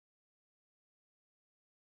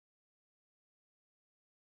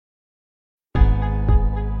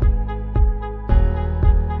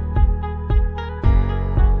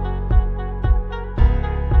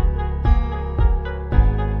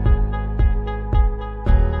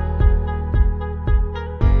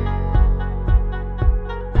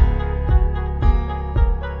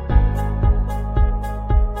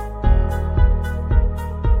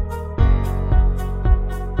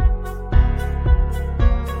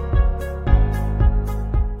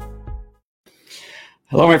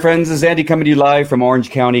Hello, my friends. This is Andy coming to you live from Orange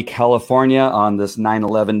County, California on this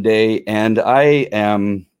 9/11 day. And I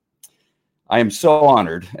am so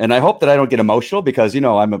honored. And I hope that I don't get emotional because,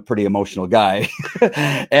 I'm a pretty emotional guy.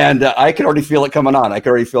 And I can already feel it coming on. I can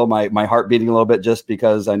already feel my heart beating a little bit just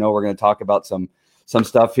because I know we're going to talk about some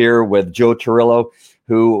stuff here with Joe Torillo,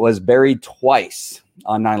 who was buried twice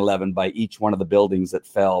on 9/11 by each one of the buildings that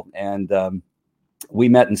fell. And we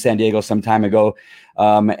met in San Diego some time ago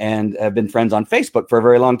and have been friends on Facebook for a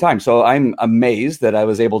very long time. So I'm amazed that I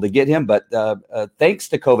was able to get him. But thanks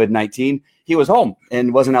to COVID-19, he was home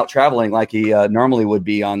and wasn't out traveling like he normally would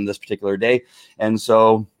be on this particular day. And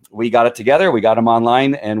so we got it together. We got him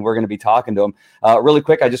online, and we're going to be talking to him. Really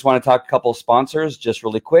quick, I just want to talk a couple of sponsors just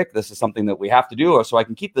really quick. This is something that we have to do so I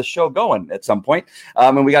can keep this show going at some point.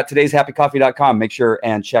 And we got today'shappycoffee.com. Make sure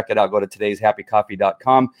and check it out. Go to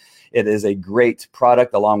today'shappycoffee.com. It is a great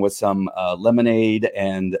product along with some lemonade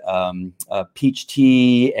and peach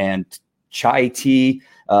tea and chai tea.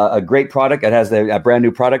 A great product. It has a brand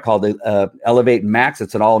new product called Elevate Max.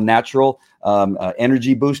 It's an all natural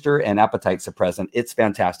energy booster and appetite suppressant. It's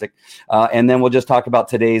fantastic. And then we'll just talk about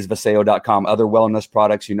today's Viseo.com, other wellness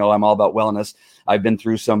products. I'm all about wellness. I've been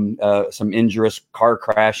through some injurious car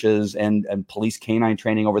crashes and police canine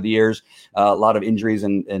training over the years. A lot of injuries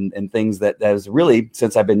and things that has really,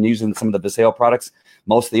 since I've been using some of the Viseo products,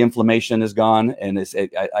 most of the inflammation is gone. And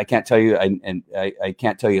I can't tell you, I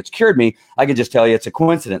can't tell you it's cured me. I can just tell you it's a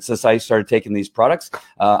coincidence. Since I started taking these products,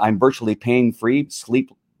 I'm virtually pain-free,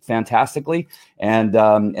 sleep fantastically, and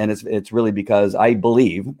it's really because I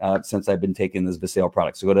believe since I've been taking this Viseo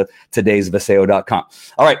product. So go to today'sviseo.com.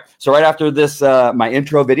 All right, so right after this, my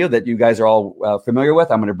intro video that you guys are all familiar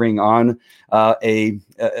with, I'm going to bring on a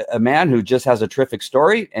man who just has a terrific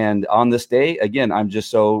story. And on this day, again, I'm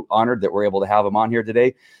just so honored that we're able to have him on here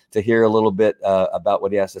today to hear a little bit about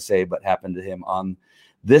what he has to say, what happened to him on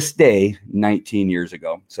this day 19 years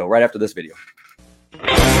ago. So right after this video.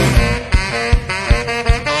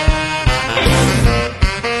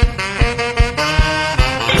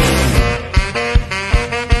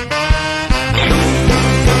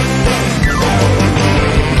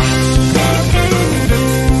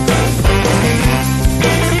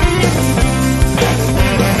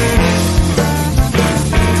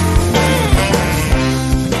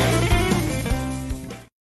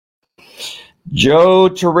 Joe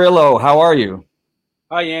Torillo, how are you?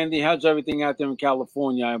 Hi, Andy. How's everything out there in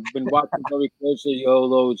California? I've been watching very closely all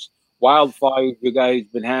those wildfires you guys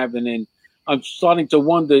been having, and I'm starting to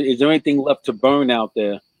wonder, is there anything left to burn out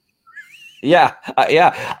there? Yeah.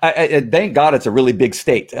 I thank God it's a really big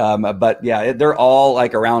state. But yeah, they're all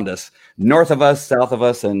like around us, north of us, south of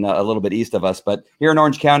us, and a little bit east of us. But here in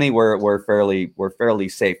Orange County, we're fairly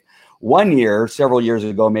safe. One year, several years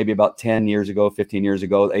ago, maybe about 10 years ago, 15 years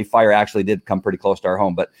ago, a fire actually did come pretty close to our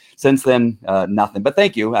home. But since then, nothing. But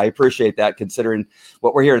thank you. I appreciate that, considering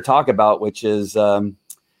what we're here to talk about, which is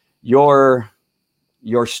your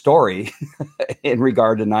story in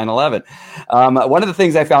regard to 9/11. One of the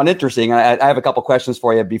things I found interesting, I have a couple questions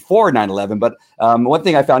for you before 9/11, but one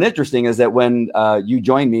thing I found interesting is that when you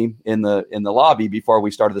joined me in the lobby before we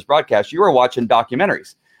started this broadcast, you were watching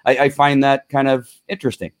documentaries. I find that kind of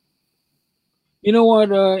interesting. You know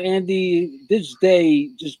what, Andy, this day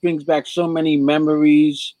just brings back so many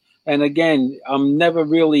memories. And again, I'm never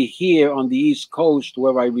really here on the East Coast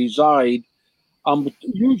where I reside. I'm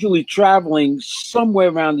usually traveling somewhere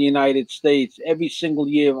around the United States every single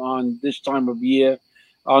year on this time of year,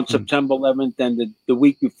 on September 11th and the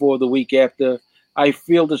week before, the week after. I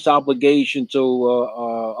feel this obligation to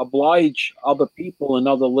oblige other people in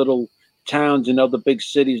other little towns and other big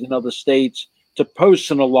cities and other states to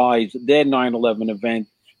personalize their 9/11 event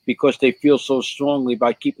because they feel so strongly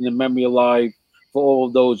by keeping the memory alive for all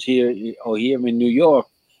of those here in New York.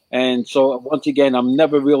 And so once again, I'm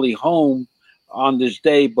never really home on this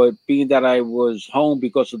day, but being that I was home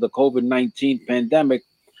because of the COVID-19 pandemic,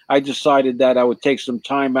 I decided that I would take some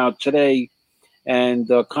time out today and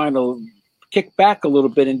kind of kick back a little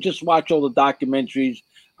bit and just watch all the documentaries.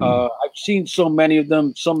 I've seen so many of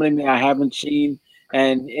them, so many I haven't seen.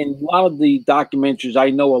 And in a lot of the documentaries,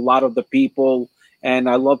 I know a lot of the people, and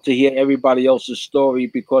I love to hear everybody else's story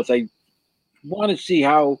because I want to see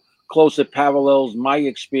how close it parallels my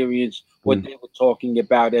experience, what they were talking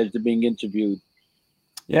about as they're being interviewed.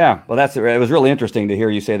 Yeah, well, it was really interesting to hear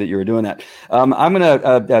you say that you were doing that. I'm going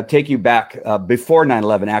to take you back before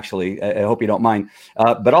 9/11, actually. I hope you don't mind.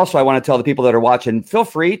 But also, I want to tell the people that are watching, feel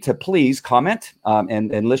free to please comment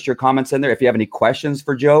and list your comments in there. If you have any questions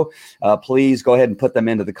for Joe, please go ahead and put them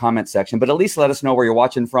into the comment section. But at least let us know where you're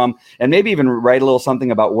watching from, and maybe even write a little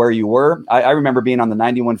something about where you were. I remember being on the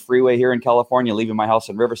 91 freeway here in California, leaving my house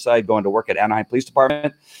in Riverside, going to work at Anaheim Police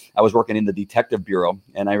Department. I was working in the detective bureau,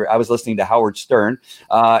 and I was listening to Howard Stern.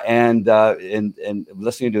 And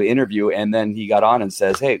listening to an interview, and then he got on and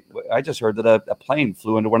says, "Hey, I just heard that a plane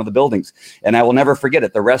flew into one of the buildings," and I will never forget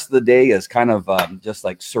it. The rest of the day is kind of just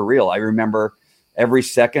like surreal. I remember every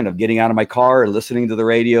second of getting out of my car, listening to the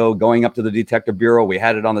radio, going up to the detective bureau. We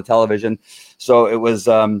had it on the television, so it was.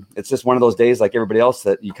 It's just one of those days, like everybody else,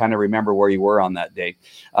 that you kind of remember where you were on that day.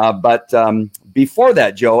 But before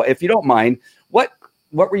that, Joe, if you don't mind, what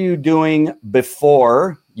were you doing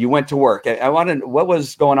before you went to work? I wanted, what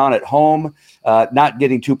was going on at home, not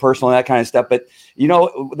getting too personal and that kind of stuff. But,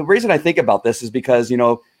 the reason I think about this is because,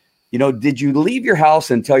 did you leave your house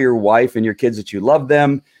and tell your wife and your kids that you love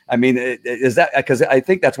them? I mean, is that, because I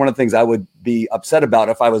think that's one of the things I would be upset about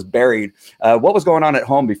if I was buried. What was going on at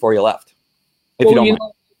home before you left? If you don't mind.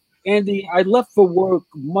 Andy, I left for work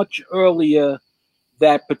much earlier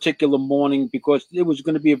that particular morning because it was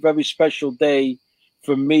going to be a very special day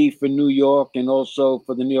for me, for New York, and also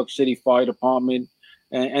for the New York City Fire Department.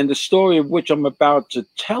 And the story of which I'm about to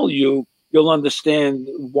tell you, you'll understand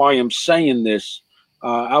why I'm saying this.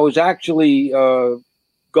 I was actually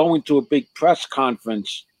going to a big press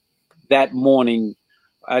conference that morning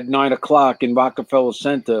at 9 o'clock in Rockefeller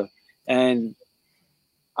Center. And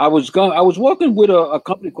I was working with a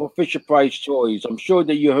company called Fisher Price Toys. I'm sure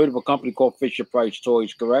that you heard of a company called Fisher Price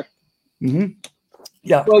Toys, correct? Mm-hmm.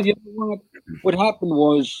 Yeah. Well, you know what happened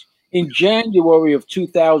was in January of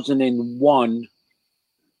 2001,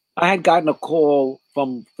 I had gotten a call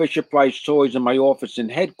from Fisher Price Toys in my office in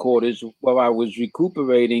headquarters where I was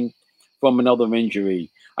recuperating from another injury.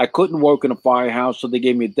 I couldn't work in a firehouse, so they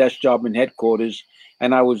gave me a desk job in headquarters,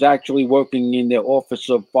 and I was actually working in their Office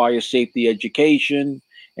of Fire Safety Education,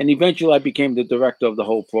 and eventually I became the director of the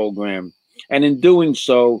whole program. And in doing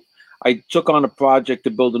so, I took on a project to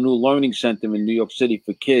build a new learning center in New York City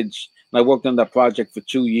for kids. And I worked on that project for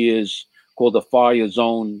 2 years called the Fire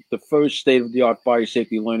Zone, the first state-of-the-art fire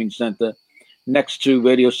safety learning center next to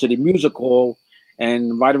Radio City Music Hall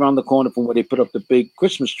and right around the corner from where they put up the big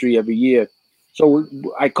Christmas tree every year. So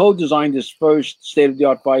I co-designed this first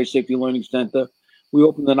state-of-the-art fire safety learning center. We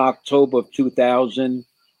opened in October of 2000.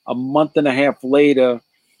 A month and a half later,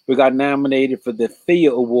 we got nominated for the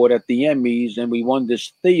Thea Award at the Emmys, and we won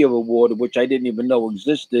this Thea Award, which I didn't even know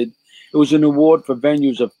existed. It was an award for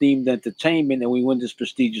venues of themed entertainment, and we won this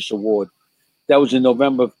prestigious award. That was in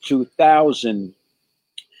November of 2000.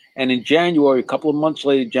 And in January, a couple of months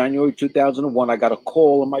later, January 2001, I got a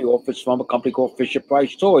call in my office from a company called Fisher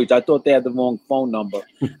Price Toys. I thought they had the wrong phone number.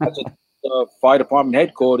 I said, Fire Department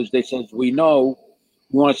headquarters. They said, we know.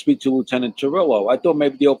 We want to speak to Lieutenant Torillo. I thought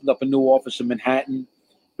maybe they opened up a new office in Manhattan.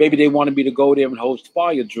 Maybe they wanted me to go there and host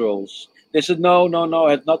fire drills. They said, no, it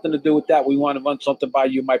has nothing to do with that. We want to run something by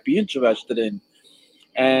you might be interested in.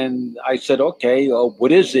 And I said, okay,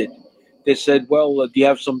 what is it? They said, well, do you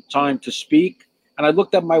have some time to speak? And I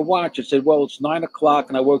looked at my watch and said, well, it's 9 o'clock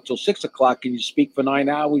and I work till 6 o'clock. Can you speak for 9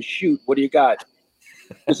 hours? Shoot, what do you got?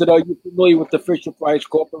 They said, are you familiar with the Fisher Price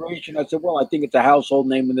Corporation? I said, well, I think it's a household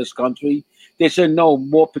name in this country. They said, no,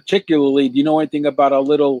 more particularly, do you know anything about our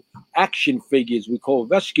little action figures we call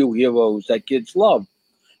rescue heroes that kids love?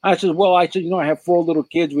 I said, I have 4 little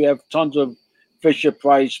kids. We have tons of Fisher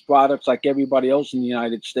Price products like everybody else in the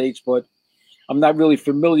United States, but I'm not really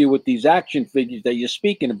familiar with these action figures that you're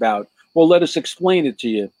speaking about. Well, let us explain it to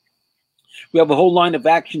you. We have a whole line of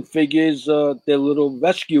action figures. They're little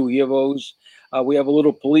rescue heroes. We have a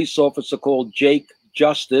little police officer called Jake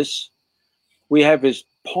Justice. We have his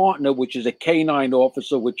partner, which is a canine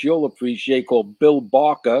officer, which you'll appreciate, called Bill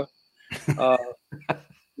Barker.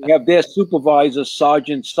 We have their supervisor,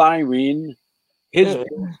 Sergeant Siren. His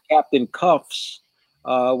boss, Captain Cuffs.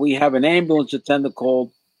 We have an ambulance attendant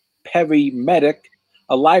called Perry Medic,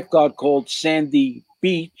 a lifeguard called Sandy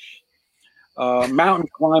Beach, a mountain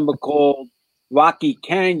climber called Rocky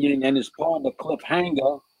Canyon and his partner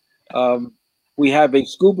Cliffhanger. We have a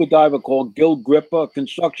scuba diver called Gil Gripper, a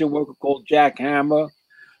construction worker called Jack Hammer,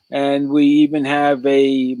 and we even have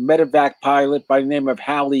a medevac pilot by the name of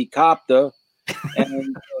Hallie Copter.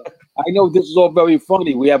 And I know this is all very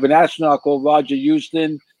funny. We have an astronaut called Roger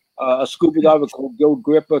Houston, a scuba diver called Gil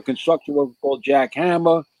Gripper, a construction worker called Jack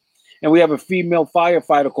Hammer, and we have a female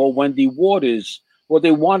firefighter called Wendy Waters. Well,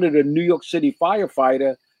 they wanted a New York City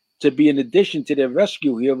firefighter to be in addition to their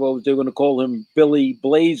rescue heroes. They're going to call him Billy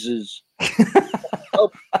Blazes. So,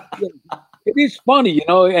 it is funny,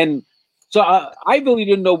 and so I really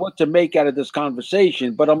didn't know what to make out of this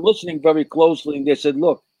conversation, but I'm listening very closely, and they said,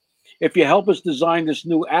 look, if you help us design this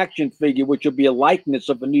new action figure, which will be a likeness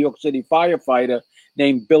of a New York City firefighter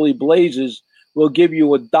named Billy Blazes, we'll give you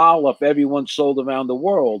 $1 for everyone sold around the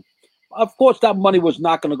world. Of course, that money was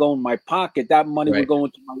not going to go in my pocket. That money would go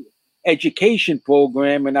into my education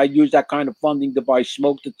program, and I use that kind of funding to buy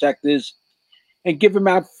smoke detectors and give them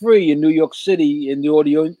out free in New York City in the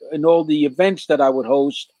audio in all the events that I would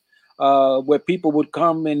host, where people would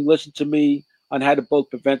come and listen to me on how to both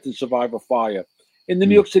prevent and survive a fire. In the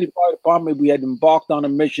New York City Fire Department, we had embarked on a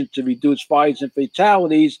mission to reduce fires and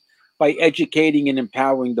fatalities by educating and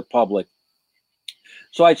empowering the public.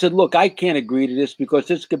 So I said, look, I can't agree to this because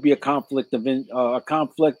this could be a conflict of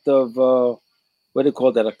what do you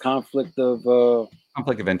call that? A conflict of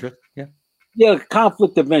interest. Yeah,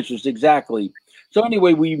 conflict of interest, exactly. So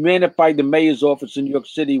anyway, we ran it by the mayor's office in New York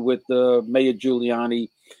City with Mayor Giuliani,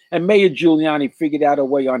 and Mayor Giuliani figured out a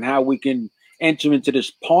way on how we can enter into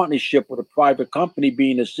this partnership with a private company,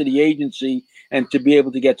 being a city agency, and to be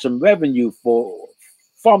able to get some revenue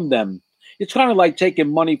from them. It's kind of like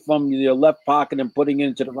taking money from your left pocket and putting it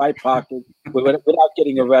into the right pocket without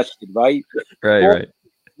getting arrested, right? Right.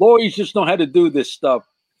 Lawyers just know how to do this stuff.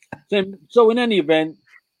 So in any event,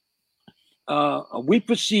 we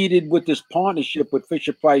proceeded with this partnership with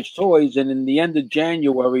Fisher Price Toys, and in the end of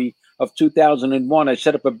January of 2001, I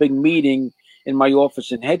set up a big meeting in my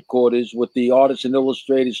office and headquarters with the artists and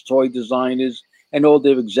illustrators, toy designers, and all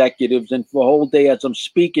their executives. And for a whole day, as I'm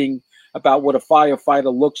speaking about what a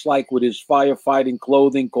firefighter looks like with his firefighting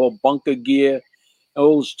clothing called bunker gear,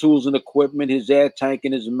 all his tools and equipment, his air tank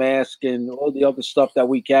and his mask, and all the other stuff that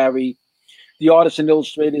we carry. The artists and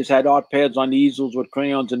illustrators had art pads on easels with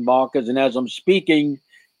crayons and markers. And as I'm speaking,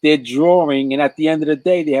 they're drawing. And at the end of the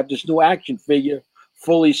day, they have this new action figure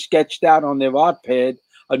fully sketched out on their art pad,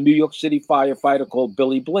 a New York City firefighter called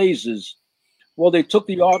Billy Blazes. Well, they took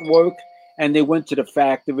the artwork and they went to the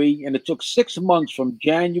factory. And it took 6 months from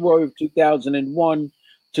January of 2001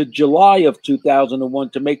 to July of 2001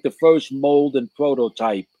 to make the first mold and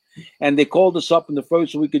prototype. And they called us up in the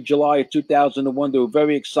first week of July of 2001. They were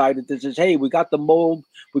very excited. They says, hey, we got the mold.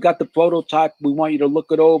 We got the prototype. We want you to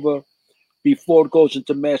look it over before it goes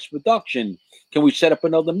into mass production. Can we set up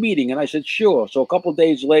another meeting? And I said, sure. So a couple of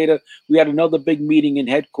days later, we had another big meeting in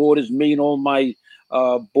headquarters, me and all my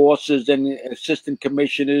bosses and assistant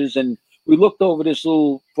commissioners. And we looked over this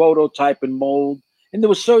little prototype and mold. And there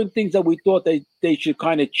were certain things that we thought they should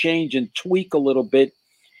kind of change and tweak a little bit,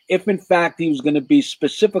 if in fact he was going to be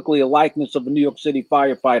specifically a likeness of a New York City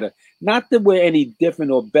firefighter. Not that we're any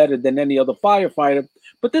different or better than any other firefighter,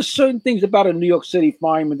 but there's certain things about a New York City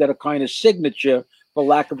fireman that are kind of signature, for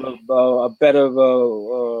lack of a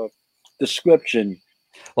better description.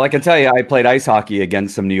 Well, I can tell you, I played ice hockey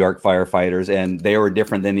against some New York firefighters, and they were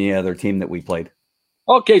different than any other team that we played.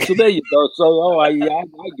 Okay, so there you go. So, I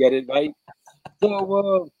get it, right?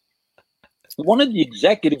 So, one of the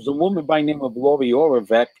executives, a woman by the name of Lori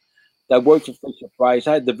Oravec, that works at Fisher Price,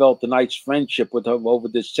 I had developed a nice friendship with her over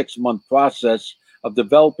this 6-month process of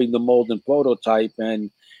developing the mold and prototype.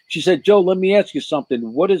 And she said, Joe, let me ask you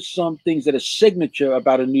something. What is some things that are signature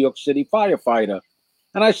about a New York City firefighter?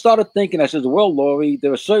 And I started thinking, I said, well, Lori,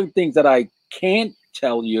 there are certain things that I can't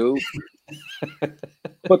tell you,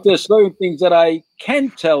 but there's certain things that I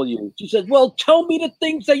can tell you. She said, well, tell me the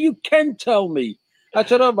things that you can tell me. I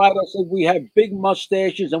said, all right. I said, we have big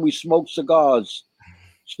mustaches and we smoke cigars.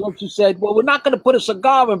 So she said, well, we're not going to put a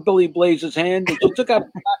cigar in Billy Blazes' hand. And she took out a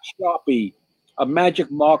black Sharpie, a magic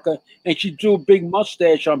marker, and she drew a big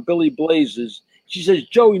mustache on Billy Blazes. She says,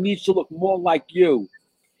 Joe, he needs to look more like you.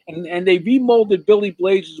 And they remolded Billy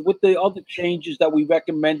Blazes with the other changes that we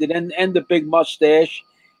recommended and the big mustache.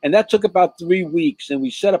 And that took about 3 weeks. And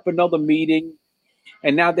we set up another meeting.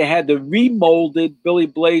 And now they had the remolded Billy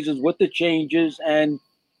Blazes with the changes. And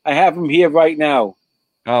I have them here right now.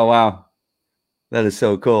 Oh, wow. That is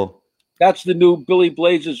so cool. That's the new Billy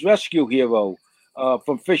Blazes rescue hero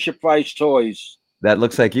from Fisher Price Toys. That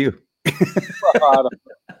looks like you.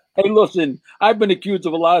 Hey, listen, I've been accused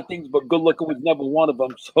of a lot of things, but good looking was never one of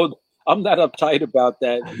them. So I'm not uptight about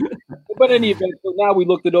that. But in any event, so now we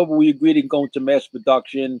looked it over. We agreed to go into mass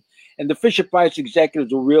production. And the Fisher Price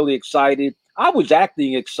executives were really excited. I was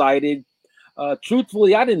acting excited.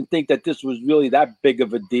 Truthfully, I didn't think that this was really that big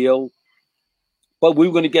of a deal, but we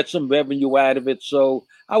were going to get some revenue out of it. So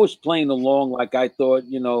I was playing along like I thought,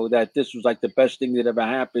 that this was like the best thing that ever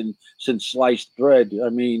happened since sliced bread. I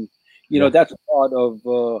mean, You know, that's a part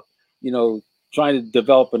of, trying to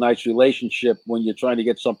develop a nice relationship when you're trying to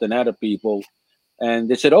get something out of people. And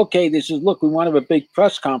they said, okay, look, we want to have a big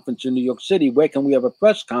press conference in New York City. Where can we have a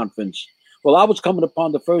press conference? Well, I was coming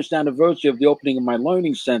upon the first anniversary of the opening of my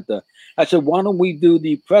learning center. I said, why don't we do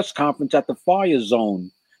the press conference at the Fire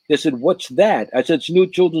Zone? They said, what's that? I said, it's a new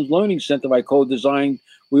children's learning center I co-designed.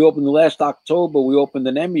 We opened last October. We opened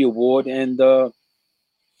an Emmy Award, and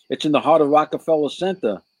it's in the heart of Rockefeller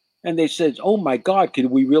Center. And they said, oh, my God, could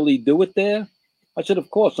we really do it there? I said, of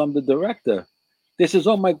course, I'm the director. They says,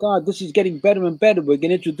 oh, my God, this is getting better and better. We're going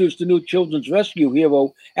to introduce the new children's rescue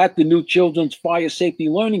hero at the new Children's Fire Safety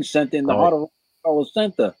Learning Center in the heart of Rockefeller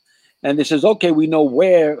Center. And they says, okay, we know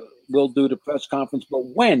where we'll do the press conference, but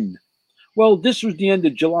when? Well, this was the end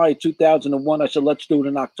of July 2001. I said, let's do it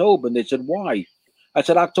in October. And they said, why? I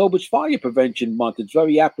said, October's Fire Prevention Month. It's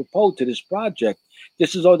very apropos to this project.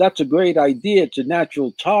 This is, oh, that's a great idea. It's a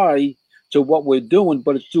natural tie to what we're doing,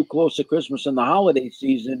 but it's too close to Christmas and the holiday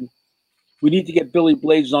season. We need to get Billy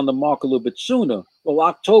Blazes on the mark a little bit sooner. Well,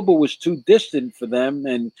 October was too distant for them,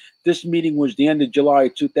 and this meeting was the end of July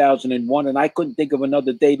 2001, and I couldn't think of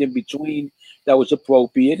another date in between that was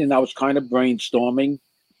appropriate, and I was kind of brainstorming.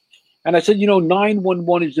 And I said,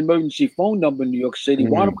 911 is the emergency phone number in New York City.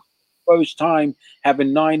 Why don't we, first time, have a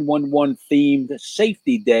 911 themed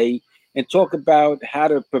safety day and talk about how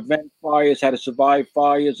to prevent fires, how to survive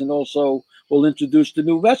fires, and also we'll introduce the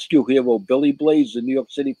new rescue hero, Billy Blaze, the New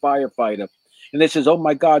York City firefighter. And they says, oh,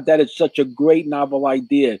 my God, that is such a great novel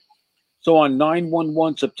idea. So on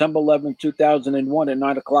 911, September 11, 2001, at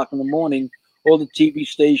 9 o'clock in the morning, all the TV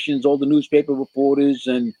stations, all the newspaper reporters,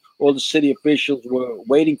 and all the city officials were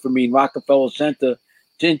waiting for me in Rockefeller Center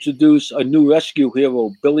to introduce a new rescue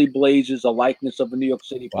hero, Billy Blazes, a likeness of a New York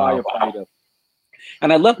City firefighter.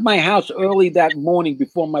 And I left my house early that morning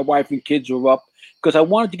before my wife and kids were up because I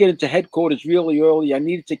wanted to get into headquarters really early. I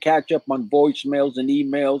needed to catch up on voicemails and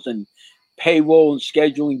emails and payroll and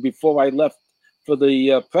scheduling before I left for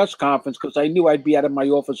the press conference because I knew I'd be out of my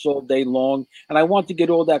office all day long. And I wanted to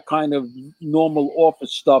get all that kind of normal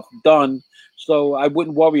office stuff done so I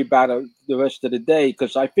wouldn't worry about it the rest of the day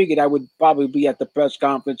because I figured I would probably be at the press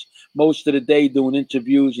conference most of the day doing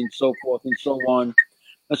interviews and so forth and so on.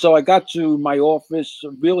 And so I got to my office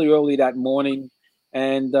really early that morning,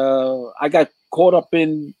 and I got caught up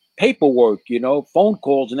in paperwork, phone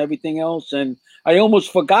calls and everything else. And I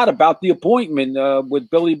almost forgot about the appointment with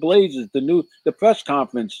Billy Blazes, the press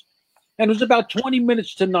conference. And it was about 20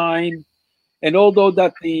 minutes to 9. And although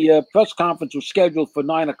that the press conference was scheduled for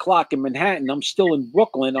 9 o'clock in Manhattan, I'm still in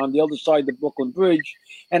Brooklyn on the other side of the Brooklyn Bridge.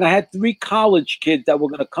 And I had 3 college kids that were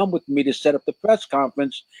going to come with me to set up the press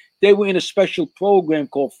conference. They were in a special program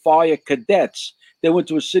called Fire Cadets. They went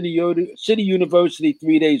to a city university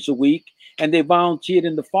 3 days a week, and they volunteered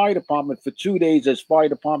in the fire department for 2 days as fire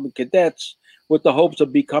department cadets with the hopes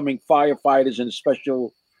of becoming firefighters in a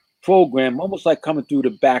special program, almost like coming through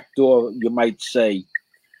the back door, you might say.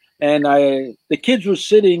 And the kids were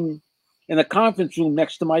sitting in a conference room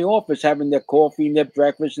next to my office having their coffee and their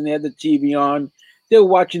breakfast, and they had the TV on. They were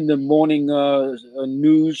watching the morning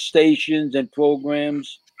news stations and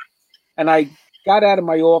programs. And I got out of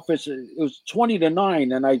my office. It was 20 to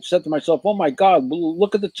 9. And I said to myself, oh, my God,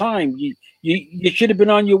 look at the time. You should have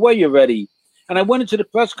been on your way already. And I went into the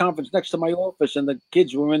press conference next to my office, and the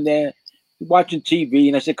kids were in there watching TV.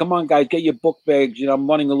 And I said, come on, guys, get your book bags. I'm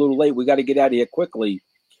running a little late. We got to get out of here quickly.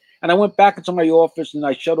 And I went back into my office, and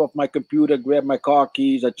I shut off my computer, grabbed my car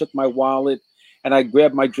keys. I took my wallet, and I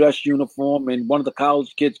grabbed my dress uniform. And one of the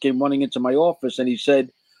college kids came running into my office, and he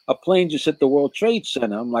said, a plane just hit the World Trade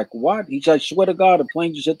Center. I'm like, what? He said, I swear to God, a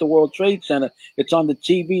plane just hit the World Trade Center. It's on the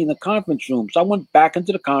TV in the conference room. So I went back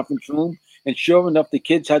into the conference room, and sure enough, the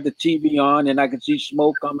kids had the TV on, and I could see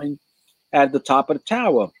smoke coming at the top of the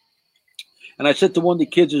tower. And I said to one of the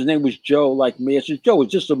kids, his name was Joe, like me. I said, Joe,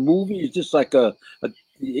 is this a movie? Is this like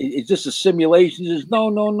is this a simulation? He says,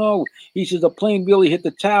 no. He says, a plane really hit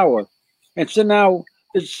the tower. And so now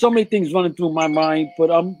there's so many things running through my mind,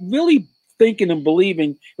 but I'm really thinking and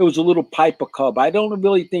believing it was a little Piper Cub. I don't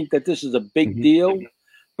really think that this is a big deal,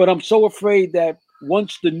 but I'm so afraid that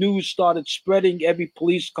once the news started spreading, every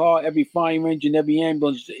police car, every fire engine, every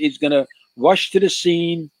ambulance is going to rush to the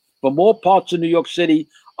scene from all parts of New York City.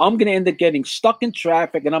 I'm going to end up getting stuck in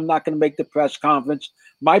traffic, and I'm not going to make the press conference.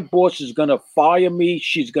 My boss is going to fire me.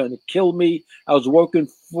 She's going to kill me. I was working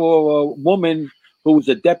for a woman who was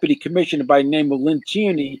a deputy commissioner by the name of Lynn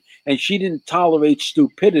Tierney, and she didn't tolerate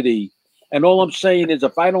stupidity. And all I'm saying is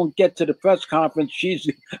if I don't get to the press conference,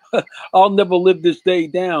 I'll never live this day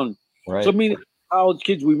down. Right. So me and the college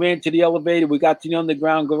kids, we ran to the elevator. We got to the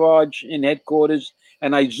underground garage in headquarters,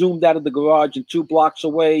 and I zoomed out of the garage, and 2 blocks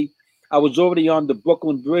away, I was already on the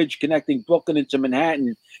Brooklyn Bridge connecting Brooklyn into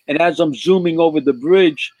Manhattan. And as I'm zooming over the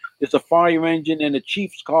bridge, there's a fire engine and a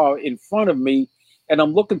chief's car in front of me. And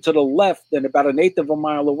I'm looking to the left, and about an eighth of a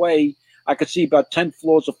mile away, I could see about 10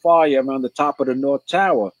 floors of fire around the top of the North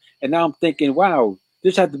Tower. And now I'm thinking, wow,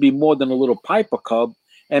 this had to be more than a little Piper Cub.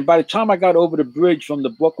 And by the time I got over the bridge from the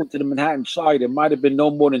Brooklyn to the Manhattan side, it might have been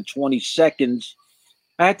no more than 20 seconds.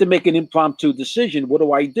 I had to make an impromptu decision. What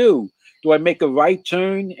do I do? Do I make a right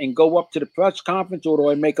turn and go up to the press conference, or do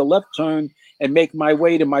I make a left turn and make my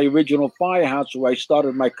way to my original firehouse where I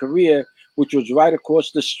started my career, which was right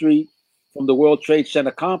across the street from the World Trade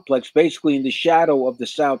Center complex, basically in the shadow of the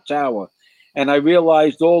South Tower? And I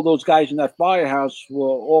realized all those guys in that firehouse were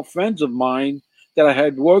all friends of mine that I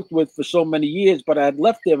had worked with for so many years, but I had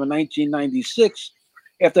left there in 1996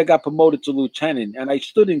 after I got promoted to lieutenant. And I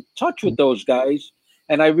stood in touch with those guys,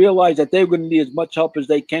 and I realized that they were going to need as much help as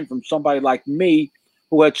they can from somebody like me,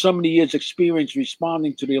 who had so many years' experience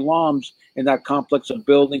responding to the alarms in that complex of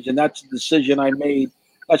buildings. And that's the decision I made.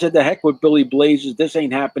 I said, the heck with Billy Blazes. This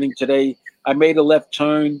ain't happening today. I made a left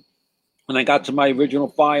turn, and I got to my original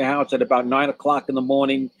firehouse at about 9 o'clock in the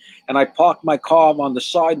morning. And I parked my car on the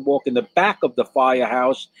sidewalk in the back of the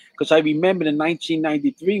firehouse, because I remembered in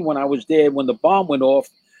 1993 when I was there, when the bomb went off,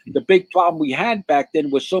 the big problem we had back then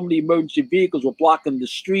was so many emergency vehicles were blocking the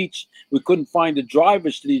streets. We couldn't find the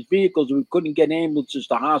drivers to these vehicles, and we couldn't get ambulances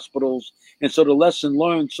to hospitals. And so the lesson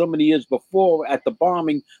learned so many years before at the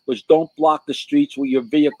bombing was, don't block the streets with your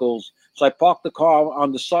vehicles. So I parked the car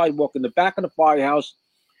on the sidewalk in the back of the firehouse.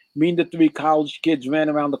 Me and the 3 college kids ran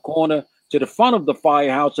around the corner to the front of the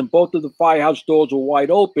firehouse, and both of the firehouse doors were wide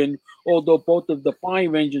open, although both of the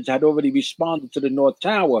fire engines had already responded to the North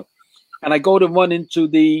Tower. And I go to run into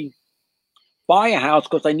the firehouse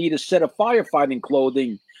because I need a set of firefighting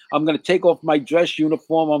clothing. I'm going to take off my dress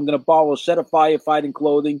uniform. I'm going to borrow a set of firefighting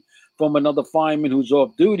clothing from another fireman who's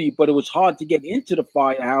off duty. But it was hard to get into the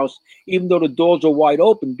firehouse, even though the doors were wide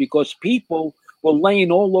open, because people were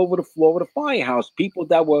laying all over the floor of the firehouse. People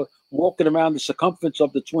that were walking around the circumference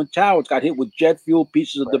of the Twin Towers got hit with jet fuel,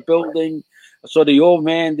 pieces of the building. So they all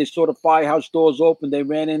ran. They saw the firehouse doors open. They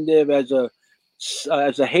ran in there as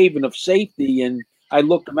a haven of safety. And I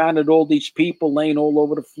looked around at all these people laying all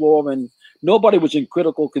over the floor, and nobody was in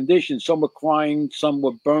critical condition. Some were crying, some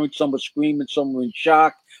were burnt, some were screaming, some were in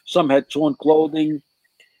shock, some had torn clothing.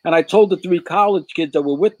 And I told the 3 college kids that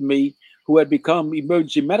were with me, who had become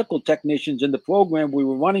emergency medical technicians in the program we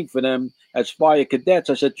were running for them as fire cadets,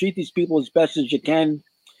 I said, treat these people as best as you can.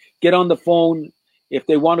 Get on the phone. If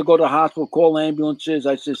they want to go to the hospital, call ambulances.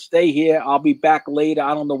 I said, stay here. I'll be back later.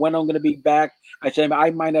 I don't know when I'm going to be back. I said,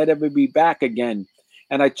 I might not ever be back again.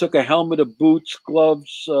 And I took a helmet, of boots,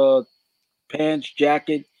 gloves, pants,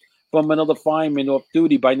 jacket from another fireman off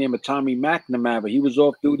duty by the name of Tommy McNamara. He was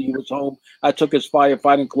off duty. He was home. I took his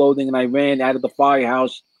firefighting clothing, and I ran out of the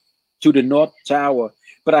firehouse to the North Tower.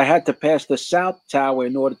 But I had to pass the South Tower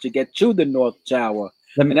in order to get to the North Tower.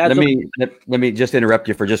 Let me just interrupt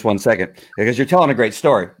you for just 1 second, because you're telling a great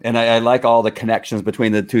story, and I like all the connections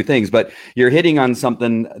between the two things. But you're hitting on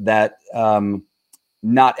something that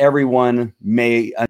not everyone may